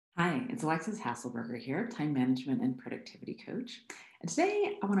Hi, it's Alexis Hasselberger here, time management and productivity coach. And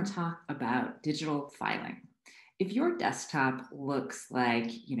today I want to talk about digital filing. If your desktop looks like,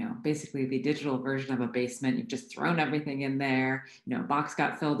 basically the digital version of a basement, you've just thrown everything in there, a box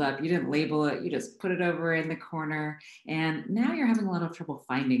got filled up, you didn't label it, you just put it over in the corner, and now you're having a lot of trouble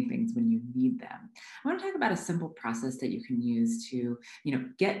finding things when you need them. I want to talk about a simple process that you can use to,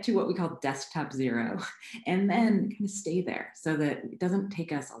 get to what we call desktop zero and then kind of stay there so that it doesn't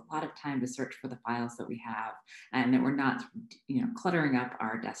take us a lot of time to search for the files that we have and that we're not cluttering up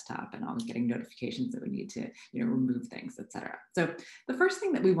our desktop and always getting notifications that we need to remove things, etc. So the first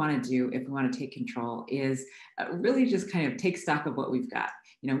thing that we want to do if we want to take control is really just kind of take stock of what we've got.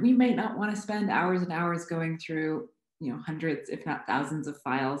 We may not want to spend hours and hours going through hundreds, if not thousands of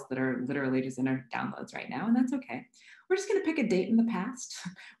files that are literally just in our downloads right now. And that's okay. We're just going to pick a date in the past.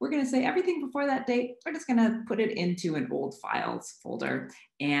 We're going to say everything before that date, we're just going to put it into an old files folder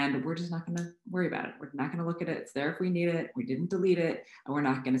and we're just not going to worry about it. We're not going to look at it. It's there if we need it. We didn't delete it and we're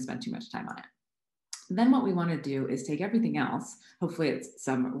not going to spend too much time on it. Then what we want to do is take everything else, hopefully it's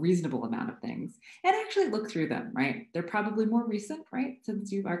some reasonable amount of things, and actually look through them, right? They're probably more recent, right?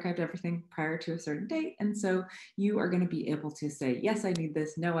 Since you've archived everything prior to a certain date. And so you are going to be able to say, yes, I need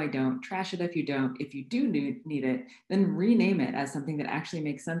this. No, I don't. Trash it if you don't. If you do need it, then rename it as something that actually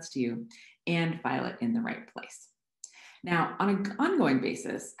makes sense to you and file it in the right place. Now, on an ongoing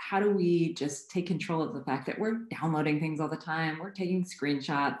basis, how do we just take control of the fact that we're downloading things all the time? We're taking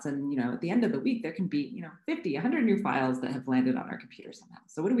screenshots, and at the end of the week, there can be 50, 100 new files that have landed on our computer somehow.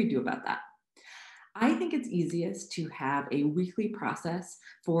 So, what do we do about that? I think it's easiest to have a weekly process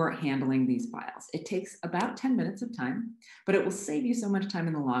for handling these files. It takes about 10 minutes of time, but it will save you so much time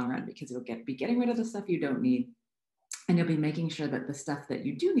in the long run because you'll be getting rid of the stuff you don't need and you'll be making sure that the stuff that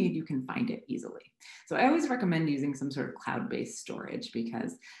you do need, you can find it easily. So I always recommend using some sort of cloud-based storage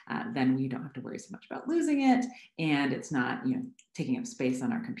because then we don't have to worry so much about losing it and it's not taking up space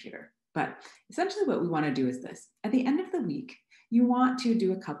on our computer. But essentially what we want to do is this. At the end of the week, you want to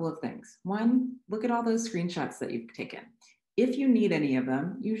do a couple of things. One, look at all those screenshots that you've taken. If you need any of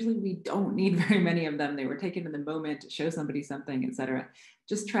them, usually we don't need very many of them. They were taken in the moment to show somebody something, etc.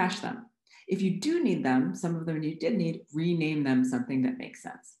 Just trash them. If you do need them, some of them you did need, rename them something that makes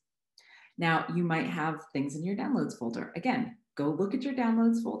sense. Now, you might have things in your downloads folder. Again, go look at your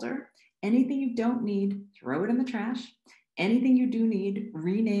downloads folder. Anything you don't need, throw it in the trash. Anything you do need,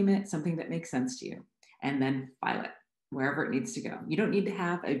 rename it something that makes sense to you, and then file it wherever it needs to go. You don't need to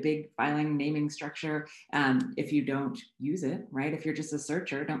have a big filing naming structure if you don't use it, right? If you're just a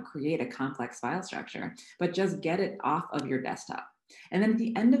searcher, don't create a complex file structure, but just get it off of your desktop. And then at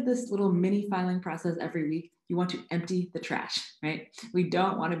the end of this little mini filing process every week, you want to empty the trash, right? We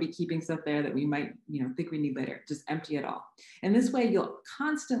don't want to be keeping stuff there that we might, think we need later. Just empty it all. And this way you'll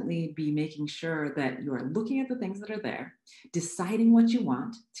constantly be making sure that you are looking at the things that are there, deciding what you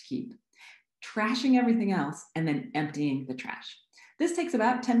want to keep, trashing everything else, and then emptying the trash. This takes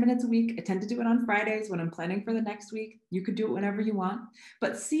about 10 minutes a week. I tend to do it on Fridays when I'm planning for the next week. You could do it whenever you want,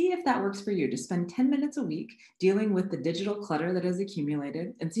 but see if that works for you. Just spend 10 minutes a week dealing with the digital clutter that has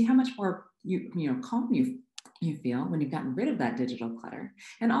accumulated and see how much more calm you feel when you've gotten rid of that digital clutter,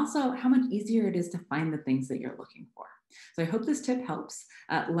 and also how much easier it is to find the things that you're looking for. So I hope this tip helps.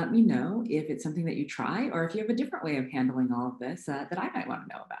 Let me know if it's something that you try or if you have a different way of handling all of this that I might want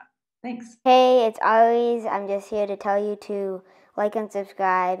to know about. Thanks. Hey, it's always. I'm just here to tell you to like and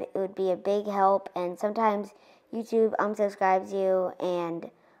subscribe. It would be a big help. And sometimes YouTube unsubscribes you, and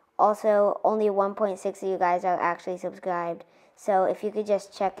also only 1.6 of you guys are actually subscribed. So if you could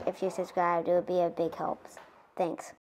just check if you're subscribed, it would be a big help. Thanks.